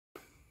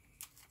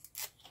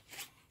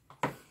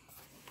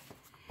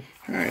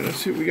All right, let's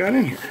see what we got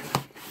in here.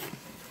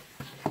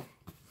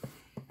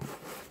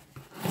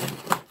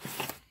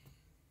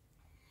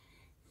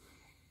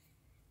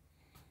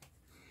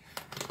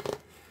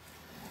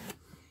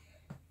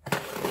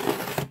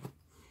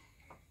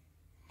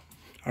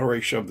 I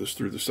already shoved this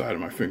through the side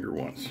of my finger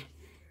once,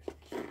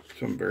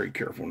 so I'm very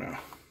careful now.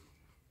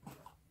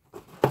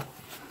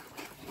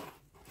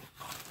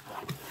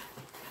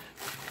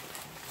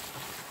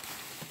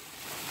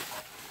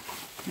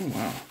 Oh,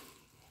 wow.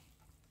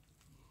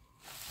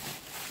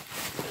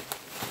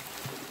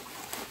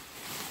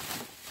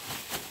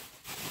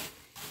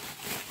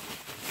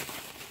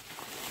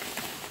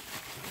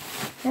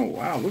 Oh,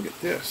 wow, look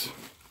at this.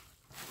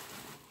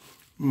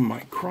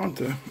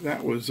 Micronta,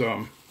 that was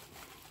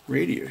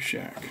Radio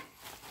Shack.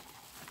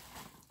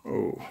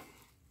 Oh,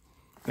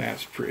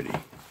 that's pretty.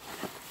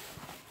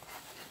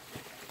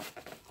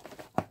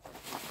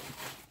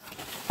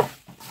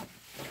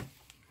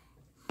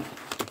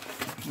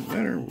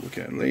 Better, we'll look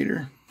at it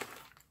later.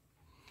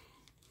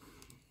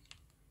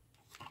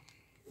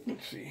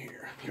 Let's see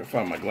here. Gotta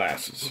find my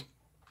glasses.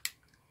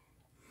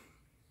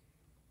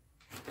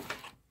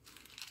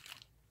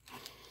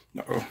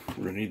 Uh-oh,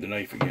 we're gonna need the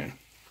knife again.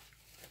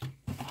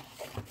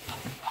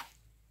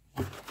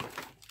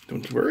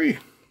 Don't worry.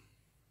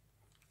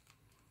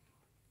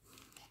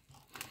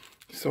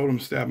 Seldom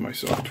stab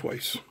myself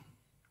twice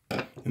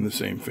in the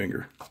same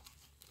finger.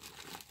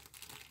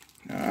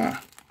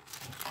 Ah.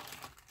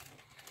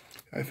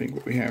 I think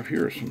what we have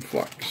here is some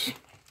flux.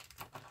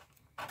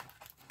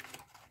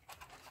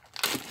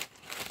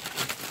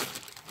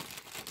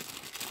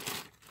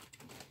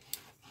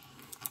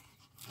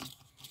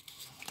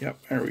 Yep,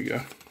 there we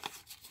go.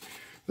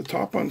 The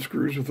top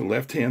unscrews with the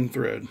left-hand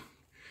thread.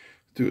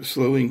 Do it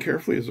slowly and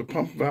carefully as the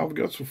pump valve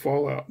guts will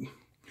fall out. The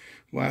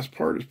last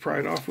part is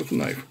pried off with a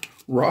knife.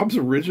 Rob's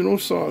original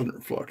solder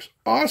flux.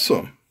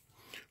 Awesome!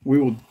 We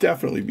will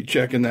definitely be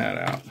checking that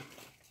out.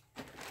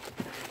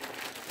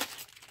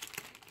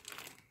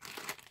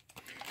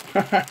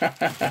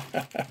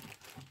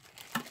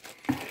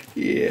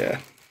 Yeah.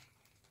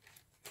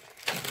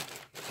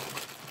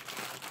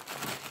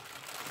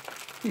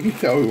 You can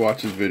tell we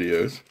watch his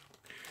videos.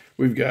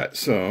 We've got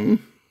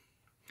some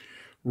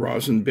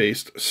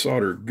rosin-based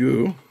solder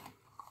goo.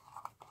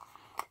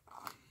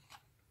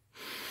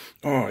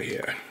 Oh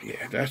yeah,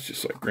 that's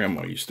just like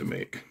Grandma used to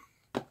make.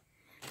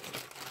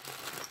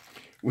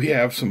 We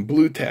have some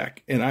blue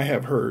tack, and I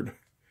have heard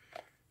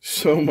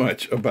so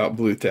much about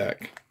blue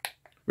tack.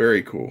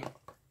 Very cool.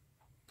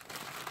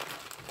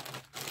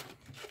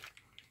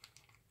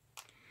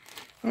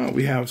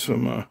 We have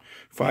some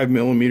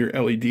 5mm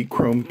LED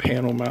chrome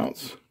panel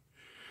mounts.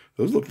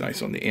 Those look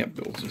nice on the amp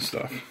builds and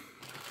stuff.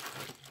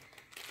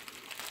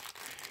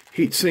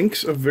 Heat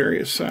sinks of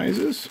various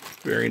sizes.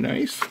 Very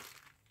nice.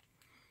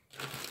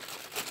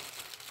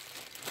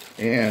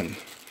 And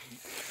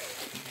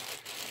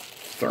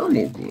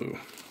thermal glue.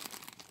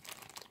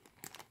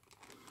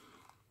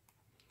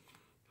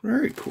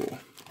 Very cool.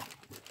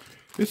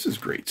 This is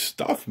great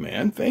stuff,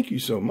 man. Thank you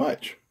so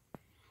much.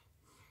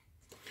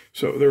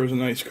 So there was a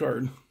nice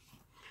card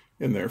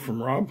in there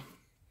from Rob.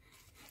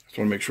 Just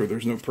want to make sure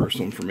there's no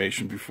personal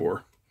information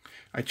before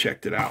I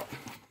checked it out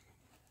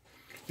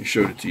and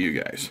showed it to you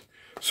guys.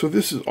 So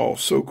this is all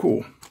so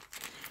cool.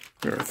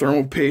 Our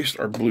thermal paste,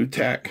 our blue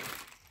tack,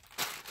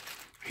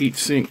 heat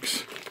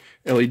sinks,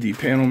 LED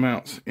panel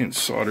mounts, and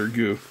solder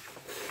goo.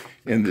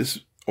 And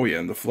this, oh yeah,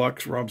 and the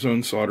flux, Rob's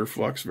own solder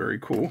flux, very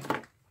cool.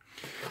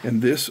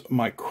 And this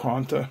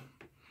Micronta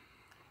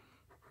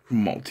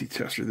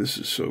multi-tester, this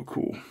is so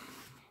cool.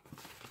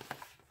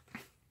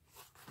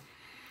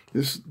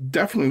 This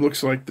definitely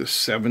looks like the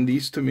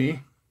 70s to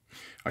me.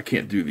 I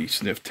can't do these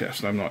sniff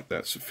tests. I'm not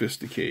that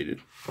sophisticated.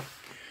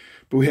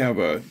 But we have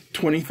a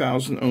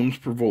 20,000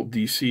 ohms per volt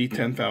DC,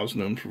 10,000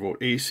 ohms per volt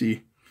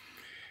AC,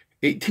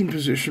 18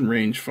 position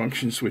range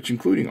function switch,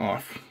 including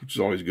off, which is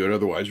always good.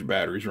 Otherwise, your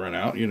batteries run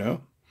out, you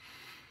know.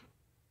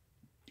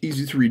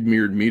 Easy to read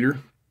mirrored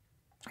meter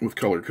with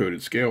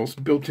color-coded scales,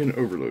 built-in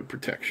overload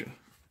protection.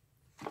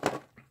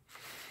 Oh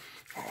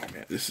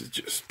man, this is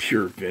just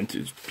pure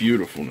vintage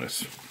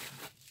beautifulness.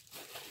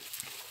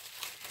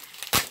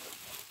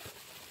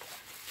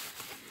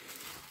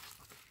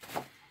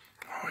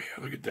 Oh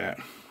yeah, look at that.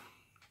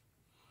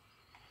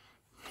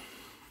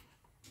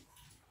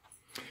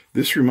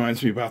 This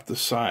reminds me about the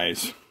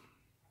size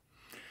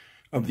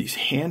of these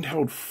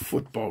handheld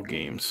football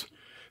games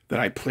that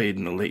I played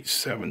in the late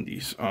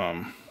 70s.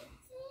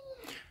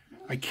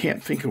 I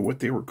can't think of what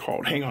they were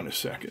called. Hang on a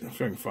second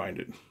if I can find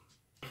it.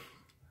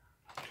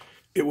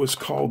 It was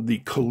called the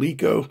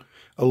Coleco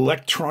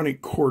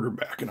Electronic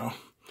Quarterback, and I'll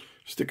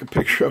stick a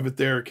picture of it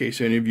there in case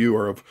any of you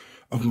are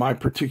of my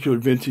particular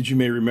vintage. You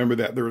may remember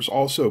that. There was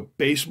also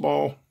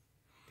baseball,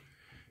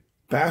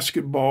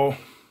 basketball,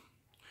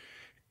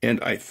 and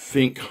I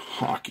think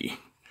hockey,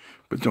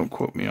 but don't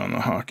quote me on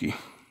the hockey.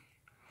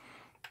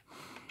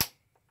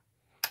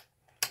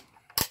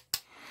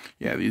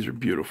 Yeah, these are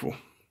beautiful.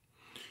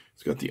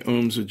 It's got the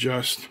ohms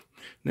adjust.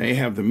 Now you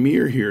have the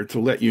mirror here to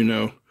let you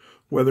know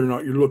whether or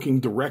not you're looking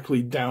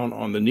directly down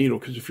on the needle,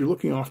 because if you're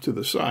looking off to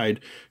the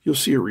side, you'll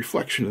see a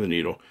reflection of the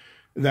needle.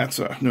 That's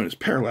known as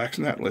parallax,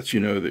 and that lets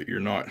you know that you're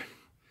not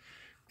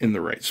in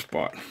the right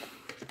spot.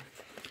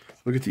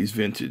 Look at these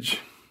vintage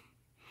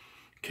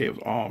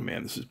cables. Oh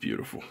man, this is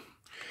beautiful.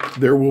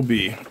 There will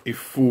be a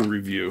full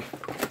review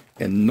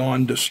and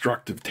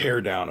non-destructive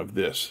teardown of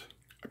this.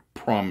 I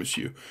promise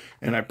you.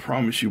 And I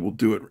promise you we'll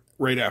do it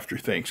right after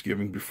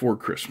Thanksgiving, before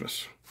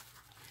Christmas.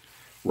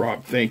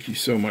 Rob, thank you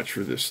so much for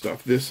this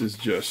stuff. This is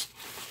just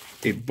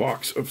a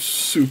box of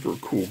super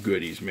cool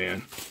goodies,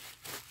 man.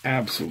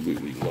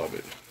 Absolutely love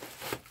it.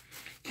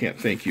 Can't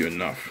thank you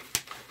enough.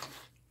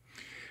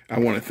 I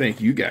want to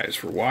thank you guys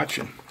for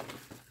watching.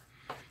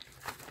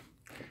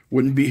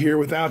 Wouldn't be here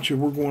without you.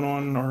 We're going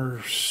on our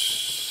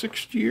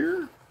 6th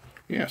year?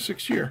 Yeah,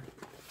 6th year.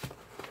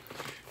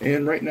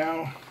 And right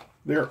now,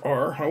 there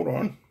are, hold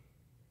on,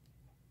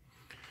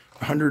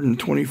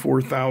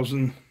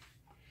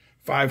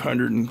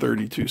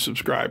 124,532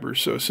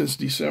 subscribers. So since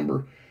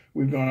December,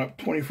 we've gone up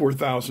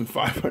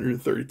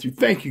 24,532.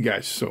 Thank you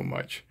guys so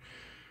much.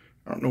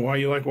 I don't know why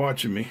you like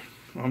watching me.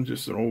 I'm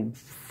just an old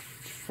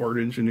fart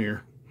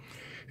engineer.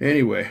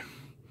 Anyway,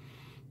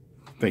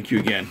 thank you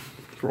again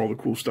for all the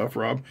cool stuff,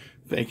 Rob.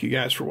 Thank you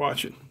guys for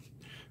watching.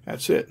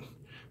 That's it.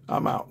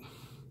 I'm out.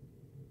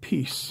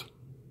 Peace.